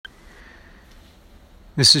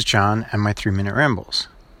This is John and my 3-minute rambles.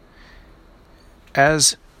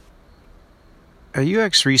 As a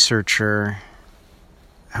UX researcher,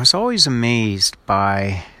 I was always amazed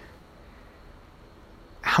by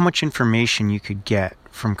how much information you could get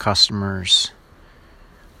from customers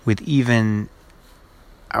with even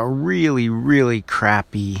a really, really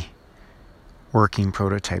crappy working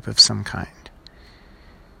prototype of some kind.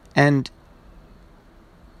 And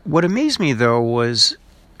what amazed me, though, was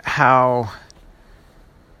how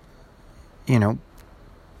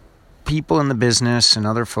people in the business and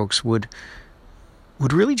other folks would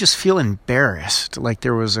really just feel embarrassed, like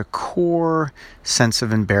there was a core sense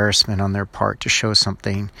of embarrassment on their part to show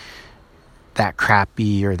something that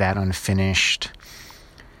crappy or that unfinished.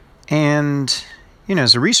 And,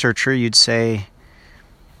 as a researcher, you'd say,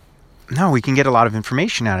 no, we can get a lot of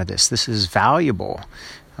information out of this. This is valuable.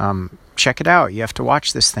 Check it out. You have to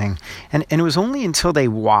watch this thing. And it was only until they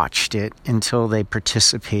watched it, until they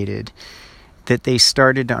participated, that they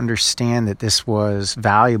started to understand that this was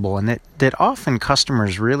valuable, and that often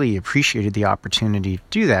customers really appreciated the opportunity to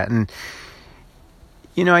do that. And,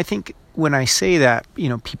 I think when I say that,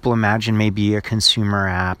 people imagine maybe a consumer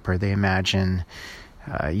app, or they imagine,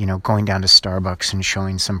 going down to Starbucks and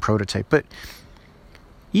showing some prototype. But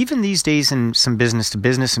even these days in some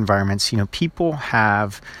business-to-business environments, people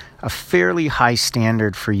have a fairly high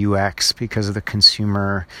standard for UX because of the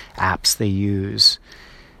consumer apps they use.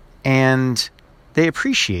 And they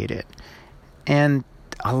appreciate it. And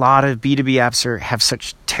a lot of B2B apps have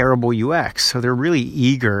such terrible UX, so they're really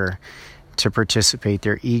eager to participate.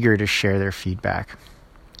 They're eager to share their feedback.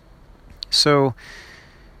 So,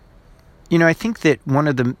 I think that one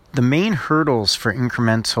of the main hurdles for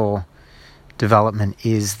incremental development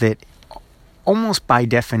is that almost by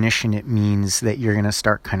definition it means that you're going to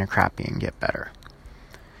start kind of crappy and get better.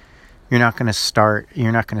 You're not going to start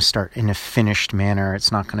in a finished manner.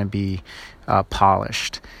 It's not going to be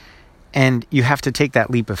polished. And you have to take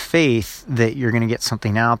that leap of faith that you're going to get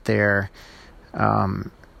something out there,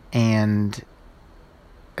 and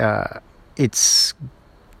it's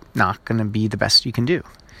not going to be the best you can do.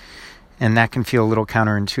 And that can feel a little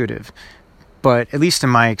counterintuitive. But at least in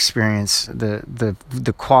my experience,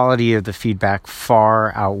 the quality of the feedback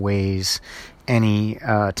far outweighs any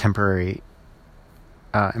temporary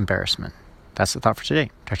embarrassment. That's the thought for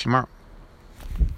today. Talk to you tomorrow.